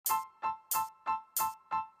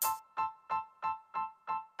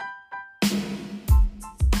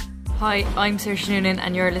Hi, I'm Saoirse Noonan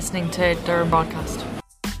and you're listening to Durham Broadcast.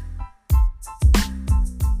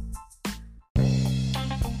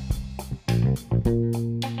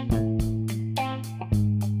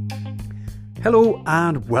 Hello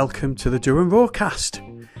and welcome to the Durham Broadcast.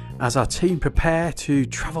 As our team prepare to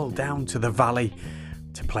travel down to the valley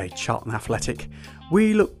to play Charlton Athletic,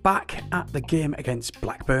 we look back at the game against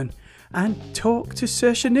Blackburn and talk to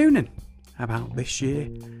Saoirse Noonan about this year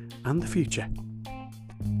and the future.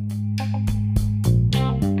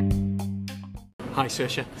 Hi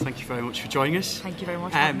Saoirse, thank you very much for joining us. Thank you very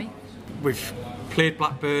much for having me. We've played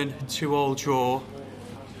Blackburn, 2-2 draw.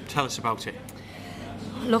 Tell us about it.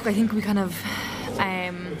 Look, I think we kind of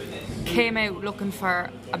came out looking for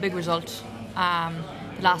a big result.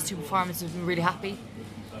 The last two performances have been really happy,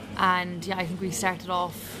 and yeah, I think we started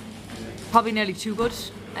off probably nearly too good.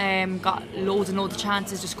 Got loads and loads of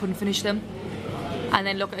chances, just couldn't finish them. And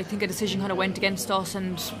then look, I think a decision kind of went against us,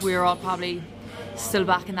 and we were all probably still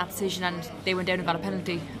back in that decision, and they went down and got a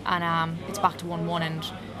penalty, and it's back to 1-1. And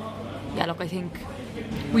yeah, look, I think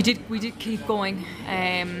we did keep going,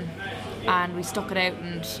 and we stuck it out,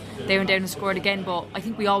 and they went down and scored again. But I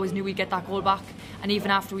think we always knew we'd get that goal back, and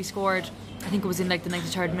even after we scored, I think it was in like the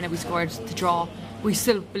 93rd minute we scored to draw, we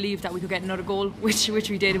still believed that we could get another goal, which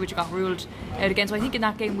we did, which got ruled out again. So I think in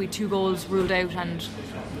that game we had 2 goals ruled out, and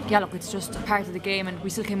yeah, look, it's just a part of the game, and we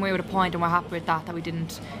still came away with a point, and we're happy with that we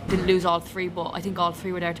didn't lose all 3. But I think all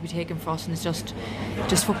 3 were there to be taken for us, and it's just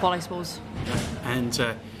football, I suppose. And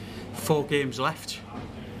 4 games left.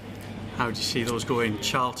 How do you see those going?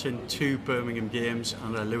 Charlton, 2 Birmingham games,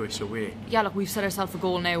 and Lewis away. Yeah, look, we've set ourselves a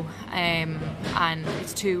goal now, and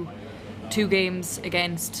it's two games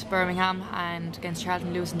against Birmingham and against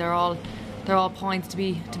Charlton, Lewis, and they're all points to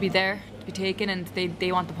be there, to be taken, and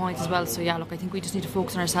they want the points as well. So yeah, look, I think we just need to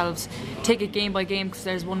focus on ourselves, take it game by game, because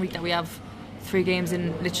there's 1 week that we have 3 games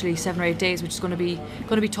in literally 7 or 8 days, which is going to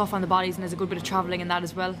be tough on the bodies, and there's a good bit of travelling in that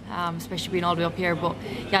as well, especially being all the way up here. But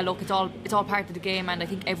yeah, look, it's all part of the game, and I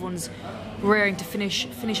think everyone's raring to finish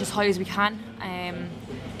as high as we can.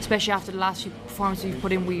 Especially after the last few performances we've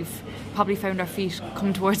put in, we've probably found our feet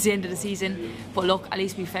coming towards the end of the season. But look, at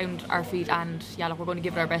least we found our feet, and yeah, look, we're going to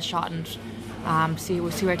give it our best shot and see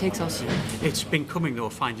where it takes us. It's been coming though,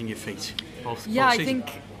 finding your feet. All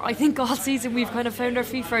I think all season we've kind of found our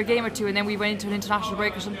feet for a game or two, and then we went into an international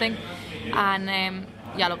break or something, and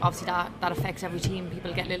yeah, look, obviously that affects every team.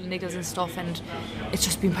 People get little niggles and stuff, and it's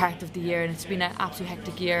just been part of the year, and it's been an absolute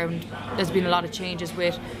hectic year, and there's been a lot of changes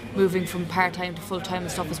with moving from part-time to full-time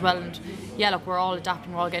and stuff as well. And yeah, look, we're all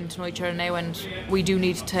adapting, we're all getting to know each other now, and we do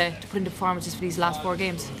need to put into performances for these last 4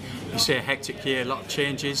 games. You say a hectic year, a lot of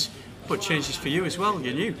changes, but changes for you as well,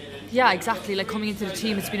 you're new. Yeah, exactly, like coming into the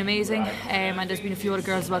team, it's been amazing, and there's been a few other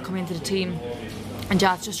girls as well coming into the team. And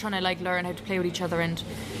yeah, it's just trying to like learn how to play with each other, and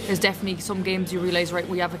there's definitely some games you realise, right,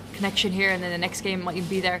 we have a connection here, and then the next game might even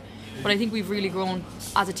be there. But I think we've really grown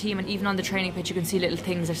as a team, and even on the training pitch you can see little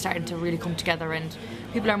things are starting to really come together, and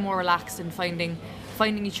people are more relaxed and finding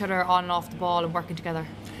each other on and off the ball and working together.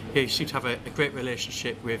 Yeah, you seem to have a great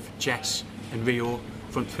relationship with Jess and Rio,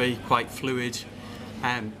 front 3, quite fluid.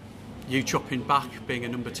 You dropping back, being a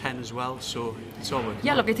number 10 as well, so it's all working.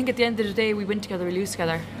 Yeah, look, I think at the end of the day we win together, we lose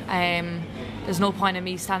together. There's no point in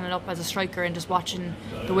me standing up as a striker and just watching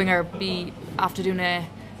the winger be after doing a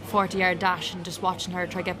 40-yard dash and just watching her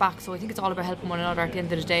try to get back. So I think it's all about helping one another at the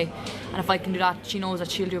end of the day, and if I can do that, she knows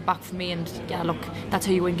that she'll do it back for me, and yeah, look, that's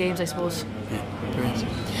how you win games, I suppose. Yeah,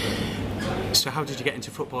 brilliant. So how did you get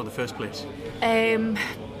into football in the first place?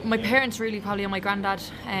 My parents really, probably, and my granddad.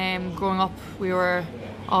 Growing up, we were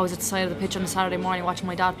always at the side of the pitch on a Saturday morning watching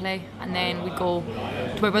my dad play, and then we'd go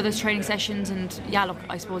to my brother's training sessions, and yeah, look,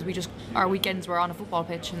 I suppose our weekends were on a football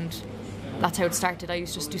pitch, and that's how it started. I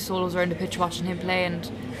used to just do solos around the pitch watching him play, and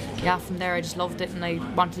yeah, from there I just loved it, and I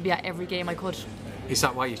wanted to be at every game I could. Is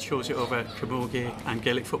that why you chose it over camogie and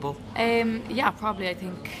Gaelic football? Yeah, probably. I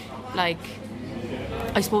think, like,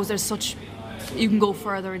 I suppose you can go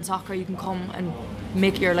further in soccer, you can come and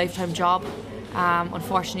make it your lifetime job.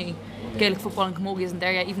 Unfortunately, Gaelic football and camogie isn't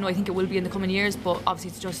there yet, even though I think it will be in the coming years, but obviously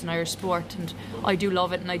it's just an Irish sport, and I do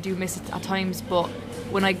love it and I do miss it at times, but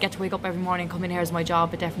when I get to wake up every morning and come in here as my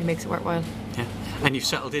job, it definitely makes it worthwhile. Yeah. And you've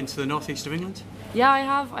settled into the northeast of England? Yeah, I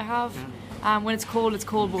have. Yeah. When it's cold,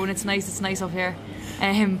 but when it's nice up here.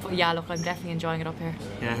 But yeah, look, I'm definitely enjoying it up here.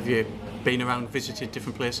 Yeah, have you been around, visited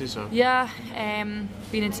different places? Or? Yeah,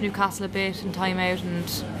 been into Newcastle a bit and time out and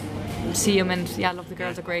see them, and yeah, look, the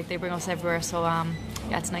girls are great, they bring us everywhere, so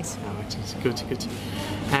yeah, it's nice. Oh, it's good.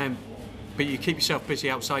 But you keep yourself busy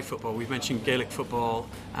outside football. We've mentioned Gaelic football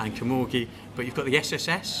and camogie, but you've got the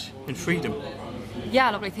SSS and Freedom.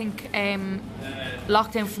 Yeah, look, I think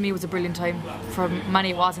lockdown for me was a brilliant time. For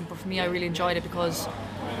many it wasn't, but for me I really enjoyed it because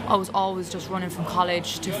I was always just running from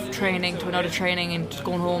college to training to another training and just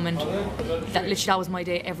going home, and that was my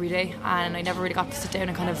day every day, and I never really got to sit down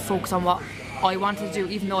and kind of focus on what I wanted to do,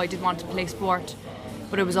 even though I did want to play sport,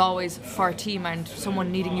 but it was always for a team and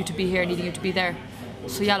someone needing you to be here, needing you to be there.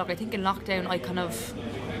 So yeah, look, I think in lockdown I kind of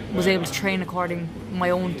was able to train according to my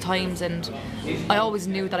own times, and I always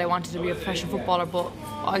knew that I wanted to be a professional footballer, but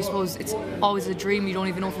I suppose it's always a dream, you don't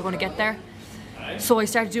even know if you're going to get there. So I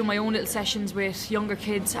started doing my own little sessions with younger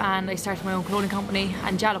kids, and I started my own clothing company,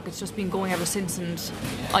 and yeah, look, it's just been going ever since, and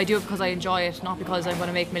I do it because I enjoy it, not because I'm going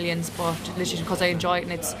to make millions, but literally because I enjoy it,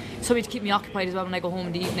 and it's something to keep me occupied as well when I go home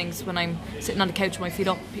in the evenings, when I'm sitting on the couch with my feet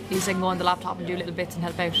up, I can go on the laptop and do little bits and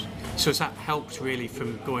help out. So has that helped really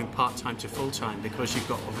from going part-time to full-time because you've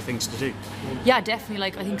got other things to do? Yeah, definitely.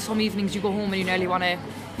 Like, I think some evenings you go home and you nearly want to,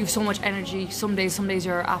 you have so much energy, some days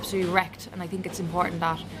you're absolutely wrecked, and I think it's important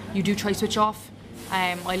that you do try to switch off.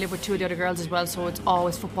 I live with two of the other girls as well, so it's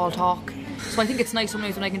always football talk. So I think it's nice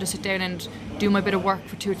sometimes when I can just sit down and do my bit of work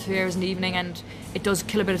for 2 or 3 hours in the evening, and it does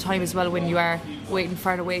kill a bit of time as well when you are waiting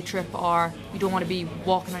for an away trip or you don't want to be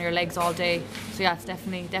walking on your legs all day. So yeah, it's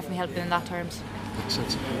definitely helping in that terms.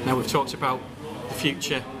 Excellent. Now we've talked about the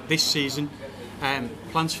future this season.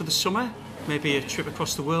 Plans for the summer? Maybe a trip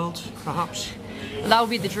across the world, perhaps? Well, that would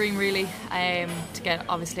be the dream really, to get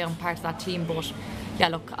obviously on part of that team, but yeah,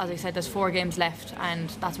 look, as I said, there's 4 games left, and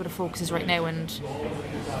that's where the focus is right now, and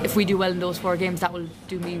if we do well in those 4 games, that will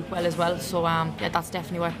do me well as well. So yeah, that's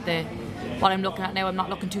definitely what I'm looking at now. I'm not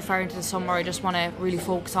looking too far into the summer. I just want to really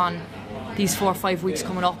focus on these 4 or 5 weeks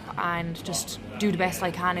coming up and just do the best I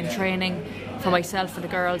can in training for myself, for the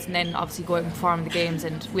girls, and then obviously go out and perform in the games,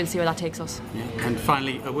 and we'll see where that takes us. Yeah. And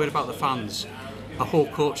finally, a word about the fans. A whole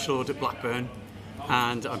coach load at Blackburn,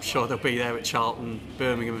 and I'm sure they'll be there at Charlton,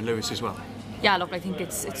 Birmingham and Lewis as well. Yeah, look, I think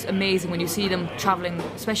it's amazing when you see them travelling,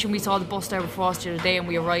 especially when we saw the bus there before us the other day and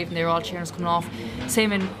we arrived and they were all cheering us coming off.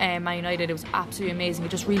 Same in Man United, it was absolutely amazing.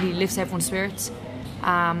 It just really lifts everyone's spirits.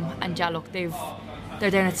 And yeah, look, they're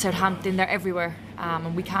down at Southampton, they're everywhere,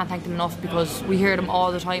 and we can't thank them enough because we hear them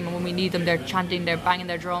all the time, and when we need them they're chanting, they're banging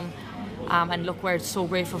their drum, and look, we're so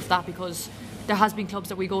grateful for that because there has been clubs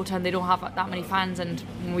that we go to and they don't have that many fans, and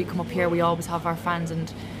when we come up here we always have our fans,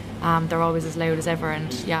 and they're always as loud as ever,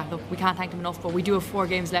 and yeah, look, we can't thank them enough, but we do have 4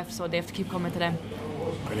 games left, so they have to keep coming to them.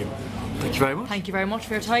 Brilliant. Thank you very much. Thank you very much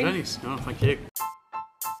for your time. No, thank you.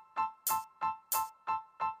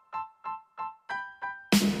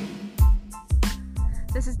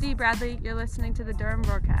 This is Dee Bradley. You're listening to the Durham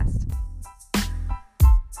Broadcast.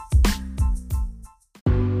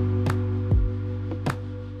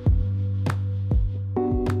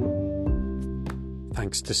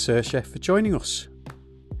 Thanks to Saoirse for joining us.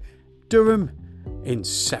 Durham in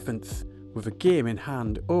 7th with a game in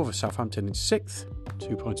hand over Southampton in 6th,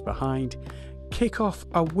 2 points behind. Kick-off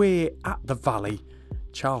away at the Valley,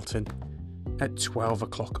 Charlton, at 12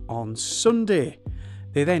 o'clock on Sunday.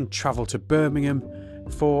 They then travel to Birmingham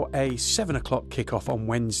for a 7 o'clock kick-off on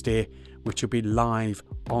Wednesday, which will be live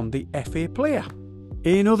on the FA Player.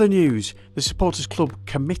 In other news, the Supporters Club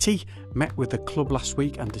Committee met with the club last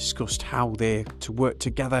week and discussed how they're to work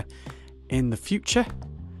together in the future.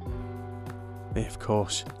 They, of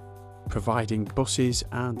course, providing buses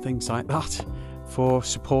and things like that for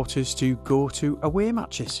supporters to go to away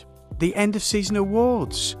matches. The end of season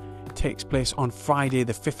awards takes place on Friday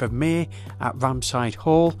the 5th of May at Ramside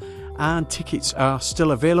Hall, and tickets are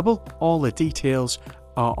still available. All the details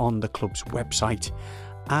are on the club's website,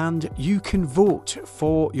 and you can vote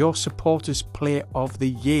for your supporters player of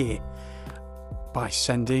the year by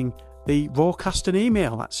sending the Rawcast an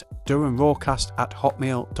email. That's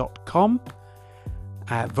durhamrawcast@hotmail.com.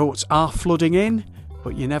 Votes are flooding in,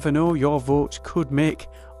 but you never know, your vote could make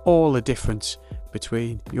all the difference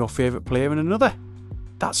between your favourite player and another.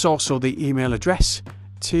 That's also the email address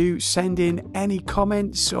to send in any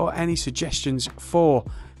comments or any suggestions for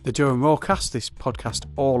the Durham Rawcast, this podcast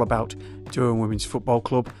all about Durham Women's Football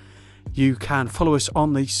Club. You can follow us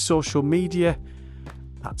on the social media.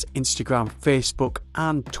 That's Instagram, Facebook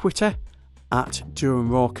and Twitter at Durham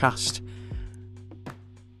Rawcast.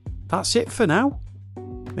 That's it for now.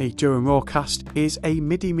 The Durham Rawcast is a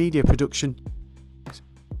MIDI media production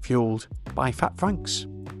fueled by Fat Franks.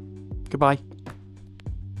 Goodbye.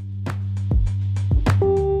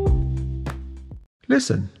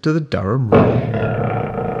 Listen to the Durham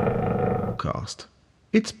Rawcast.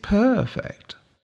 It's perfect.